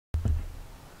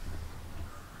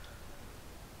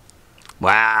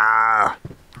Wow!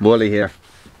 Wooly here.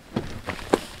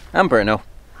 And Bruno.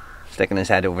 Sticking his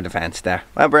head over the fence there.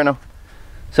 Well, Bruno.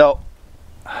 So,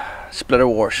 Splitter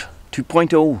Wars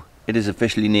 2.0, it is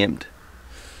officially named.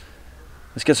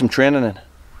 Let's get some training in.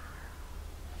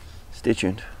 Stay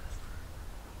tuned.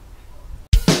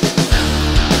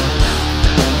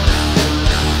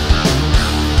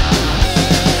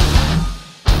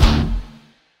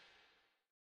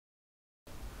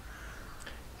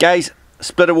 Guys,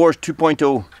 Splitter Wars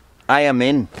 2.0, I am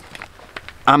in.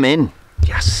 I'm in.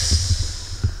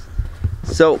 Yes.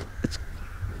 So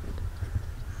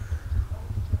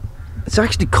it's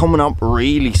actually coming up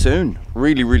really soon.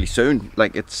 Really soon.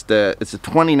 Like it's the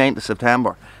 29th of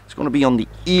September. It's going to be on the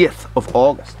 8th of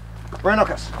August.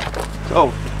 Brenocus.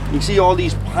 So you see all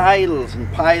these piles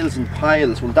and piles and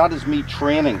piles. Well, that is me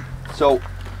training. So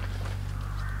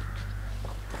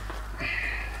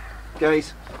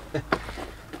guys,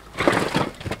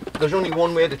 there's only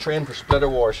one way to train for Splitter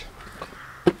Wars.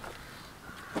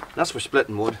 That's for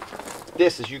splitting wood.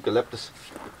 This is eucalyptus.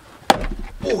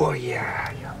 Oh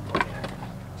yeah.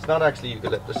 It's not actually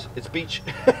eucalyptus, it's beech.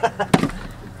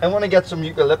 I want to get some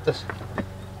eucalyptus.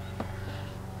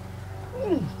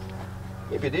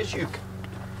 Maybe it is euc.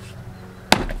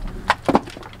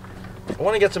 I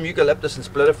want to get some eucalyptus and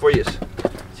split it for you.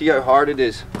 See how hard it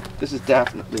is. This is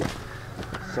definitely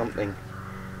something.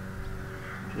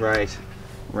 Right.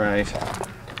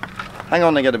 Hang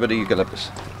on, I get a bit of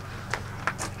eucalyptus.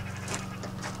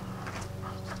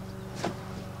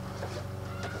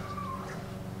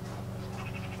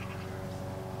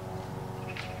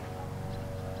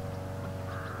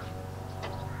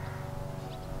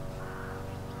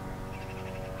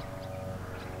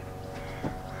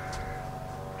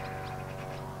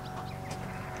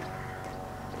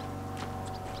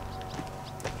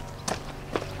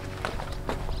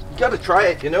 You gotta try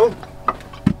it, you know?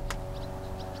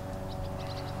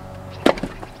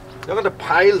 Look at the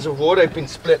piles of wood I've been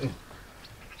splitting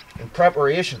in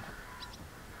preparation.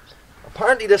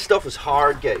 Apparently this stuff is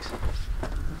hard, guys.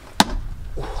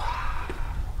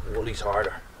 Woolly's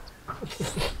harder.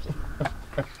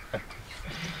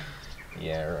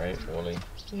 Yeah, right, Wooly.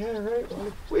 Yeah, right,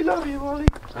 Wooly. We love you, Wooly.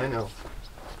 I know.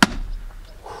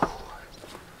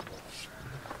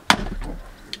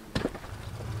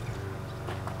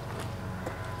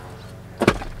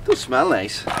 Does smell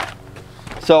nice.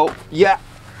 So, yeah.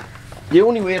 The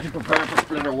only way to prepare for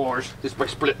Splitter Wars is by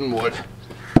splitting wood.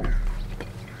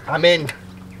 I'm in.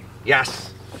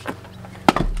 Yes.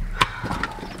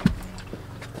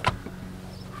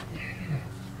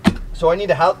 So I need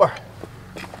a helper.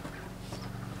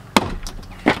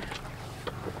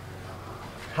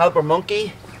 Helper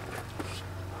monkey.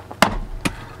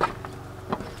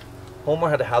 Homer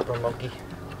had a helper monkey.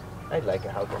 I'd like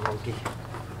a helper monkey.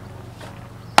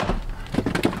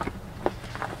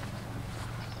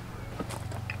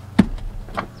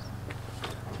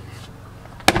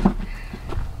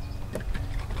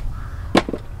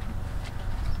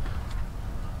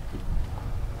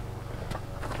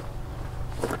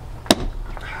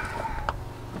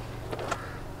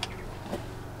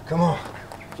 Come on,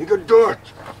 you can do it.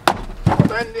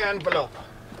 Bend the envelope.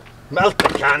 Melt the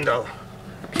candle.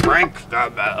 Drink the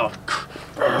milk.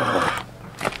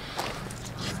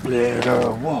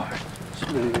 Splitter Wars.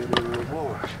 Splitter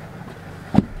Wars.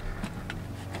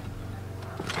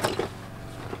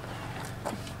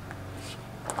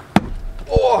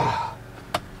 Oh!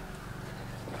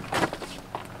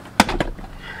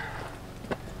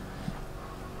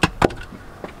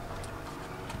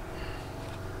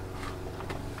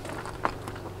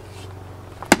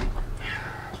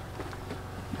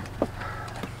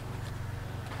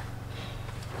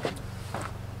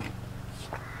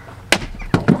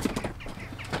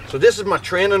 So this is my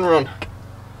training run.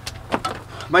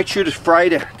 Might shoot it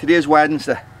Friday. Today's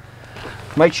Wednesday.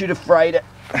 Might shoot it Friday.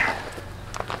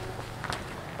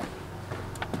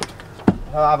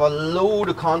 I'll have a load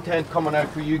of content coming out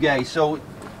for you guys. So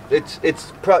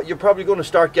you're probably going to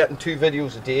start getting 2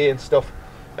 videos a day and stuff.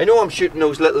 I know I'm shooting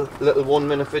those little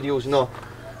 1-minute videos and all,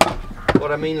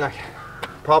 but I mean like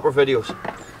proper videos.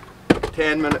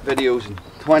 10-minute videos and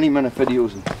 20-minute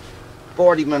videos and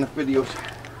 40-minute videos.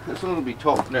 This one will be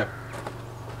tough now.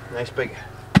 Nice big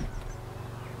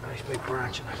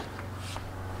branch in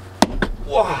it.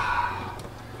 Wow!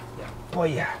 Yeah, boy,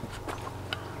 yeah.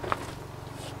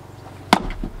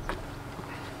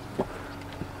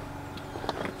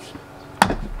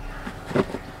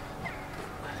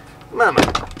 Mama.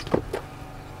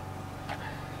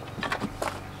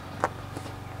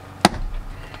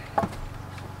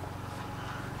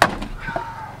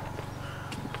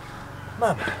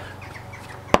 Mama.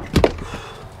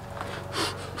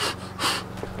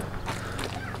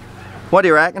 What do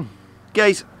you reckon?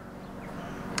 Guys,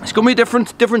 it's going to be a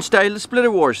different style of splitter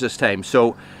wars this time.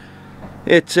 So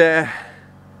it's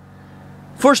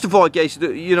first of all, guys,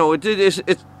 you know,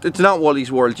 it's not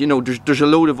Wally's World. You know, there's a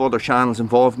load of other channels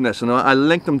involved in this, and I'll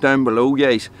link them down below,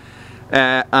 guys.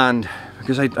 And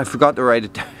because I forgot to write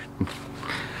it down.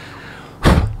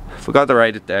 Forgot to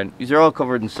write it down. These are all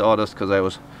covered in sawdust because I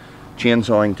was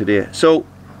chainsawing today. So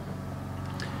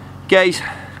guys,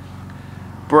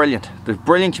 brilliant. There's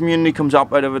brilliant community comes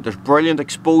up out of it. There's brilliant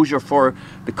exposure for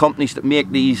the companies that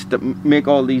make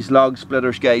all these log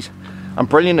splitters, guys, and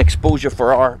brilliant exposure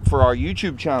for our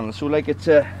YouTube channel. So like it's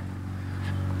a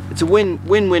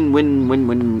win-win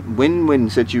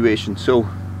situation. So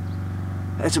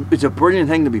it's a brilliant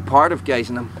thing to be part of, guys.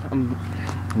 And I'm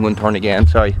going to turn again.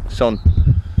 Sorry, sun.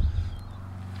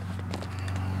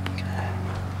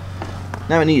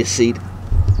 Now I need a seat.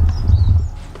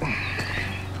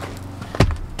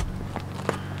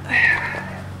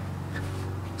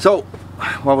 So,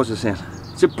 what was I saying?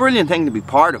 It's a brilliant thing to be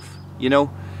part of, you know.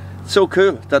 It's so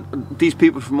cool that these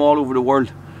people from all over the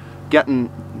world getting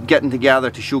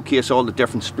together to showcase all the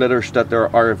different splitters that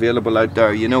there are available out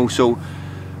there, you know. So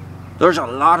there's a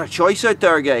lot of choice out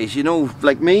there, guys, you know.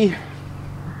 Like me,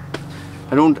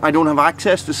 I don't have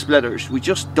access to splitters. We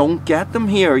just don't get them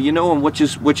here, you know, and which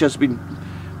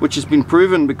has been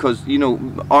proven because, you know,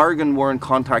 Oregon were in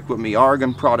contact with me,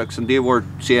 Oregon products, and they were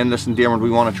saying, listen, Dermot, we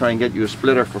want to try and get you a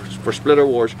splitter for splitter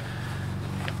wars.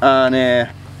 And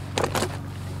yeah,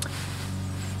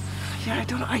 I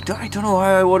don't know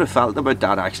how I would have felt about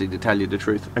that, actually, to tell you the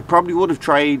truth. I probably would have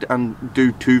tried and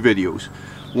do 2 videos,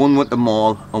 one with the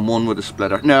maul and one with a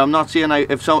splitter. Now, I'm not saying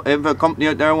if a company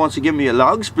out there wants to give me a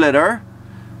log splitter,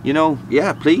 you know,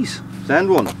 yeah, please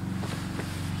send one.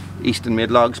 Easton made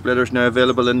log splitters now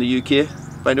available in the UK,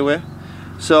 by the way.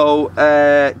 So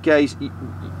guys,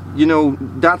 you know,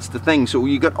 that's the thing. So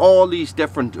you got all these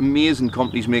different amazing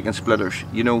companies making splitters,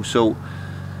 you know. So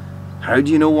how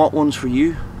do you know what one's for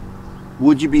you?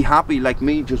 Would you be happy like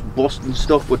me just busting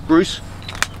stuff with Bruce?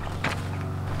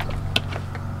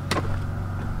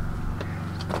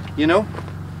 You know,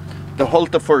 the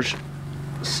Hultifer's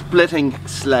splitting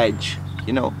sledge,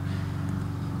 you know,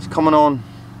 it's coming on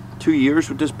 2 years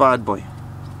with this bad boy.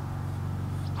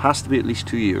 Has to be at least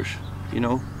 2 years, you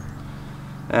know.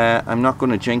 I'm not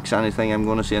going to jinx anything. I'm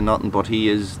going to say nothing, but he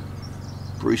is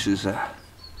Bruce's.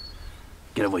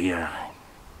 Get over here.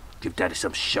 Give Daddy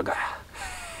some sugar.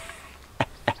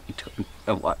 I don't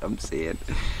know what I'm saying,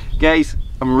 guys.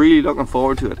 I'm really looking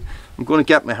forward to it. I'm going to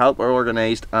get my helper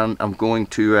organised, and I'm going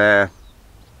to.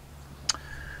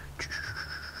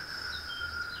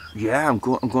 Yeah, I'm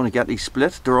going to get these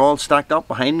split. They're all stacked up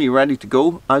behind me, ready to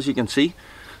go, as you can see.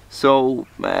 So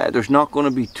there's not going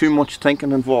to be too much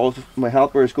thinking involved. My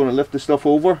helper is going to lift the stuff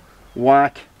over,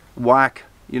 whack, whack,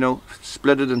 you know,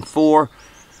 split it in 4.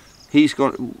 He's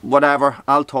going to, whatever,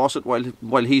 I'll toss it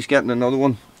while he's getting another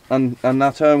one, and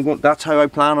that's how I'm going. That's how I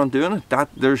plan on doing it.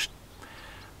 There's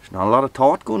not a lot of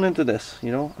thought going into this,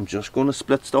 you know. I'm just going to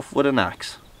split stuff with an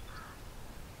axe.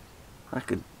 That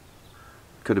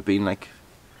could have been like.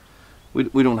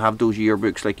 We don't have those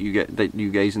yearbooks like that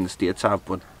you guys in the States have,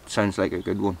 but it sounds like a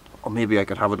good one. Or maybe I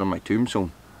could have it on my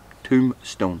tombstone.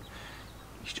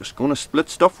 He's just going to split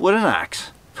stuff with an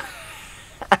axe.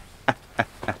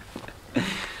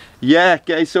 Yeah,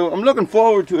 guys, so I'm looking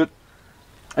forward to it.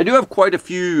 I do have quite a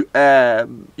few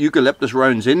eucalyptus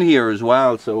rounds in here as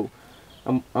well, so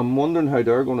I'm wondering how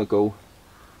they're going to go.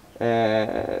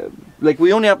 Like,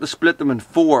 we only have to split them in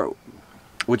 4,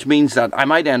 which means that I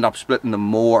might end up splitting them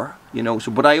more, you know.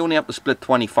 So, but I only have to split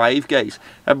 25, guys.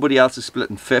 Everybody else is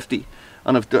splitting 50,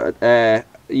 and if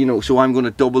you know, so I'm going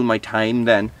to double my time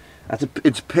then.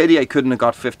 It's a pity I couldn't have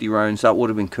got 50 rounds. That would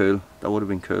have been cool. That would have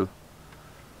been cool.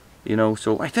 You know,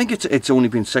 so I think it's only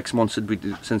been 6 months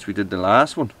since we did the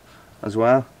last one, as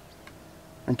well.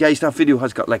 And guys, that video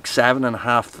has got like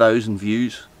 7,500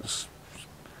 views.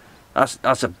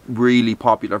 That's a really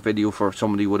popular video for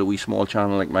somebody with a wee small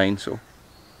channel like mine. So.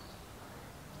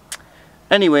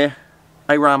 Anyway,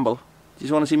 I ramble. Do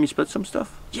you want to see me split some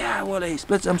stuff? Yeah, Wally,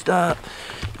 split some stuff.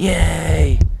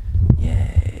 Yay!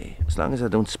 Yay! As long as I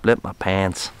don't split my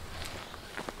pants.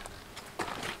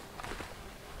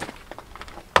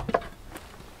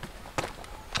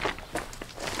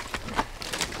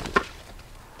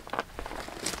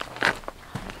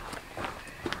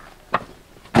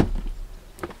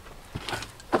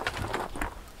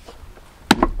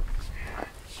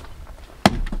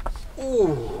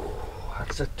 Ooh.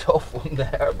 That's a tough one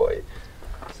there, boy.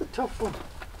 It's a tough one.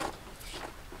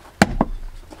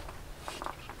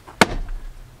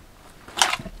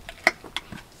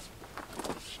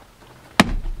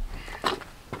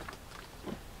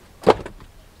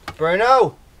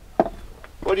 Bruno,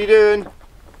 what are you doing?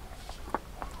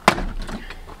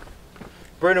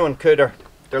 Bruno and Cooter,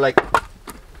 they're like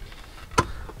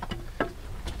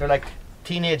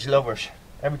teenage lovers.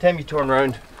 Every time you turn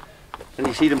around and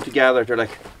you see them together, they're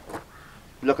like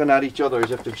looking at each other as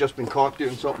if they've just been caught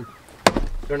doing something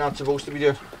they're not supposed to be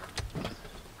doing.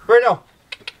 Bruno!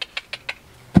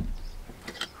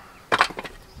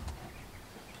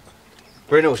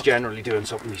 Bruno's generally doing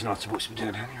something he's not supposed to be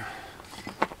doing anyway.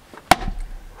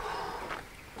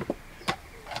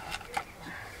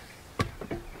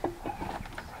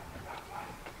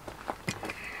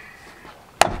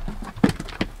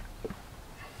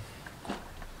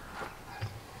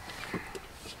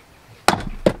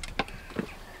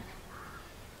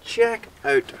 Check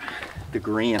out the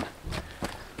grain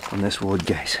on this wood,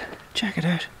 guys. Check it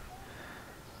out.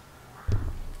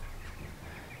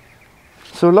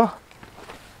 So look,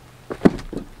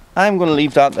 I'm going to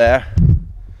leave that there.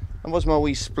 That was my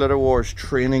wee Splitter Wars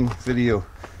training video.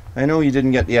 I know you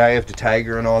didn't get the eye of the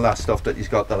tiger and all that stuff that he's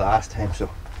got the last time, so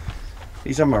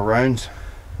these are my rounds.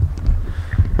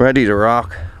 Ready to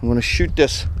rock. I'm going to shoot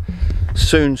this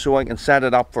soon so I can set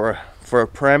it up for a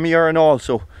premiere and all.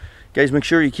 So guys, make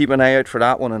sure you keep an eye out for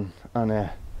that one,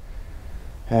 and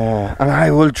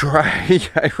I will try.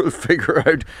 I will figure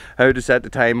out how to set the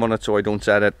time on it so I don't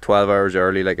set it 12 hours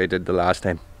early like I did the last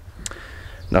time.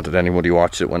 Not that anybody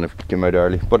watched it when it came out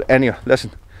early, but anyway,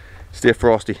 listen, stay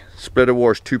frosty. Splitter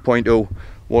Wars 2.0.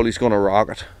 Wally's gonna rock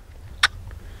it.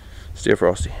 Stay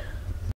frosty.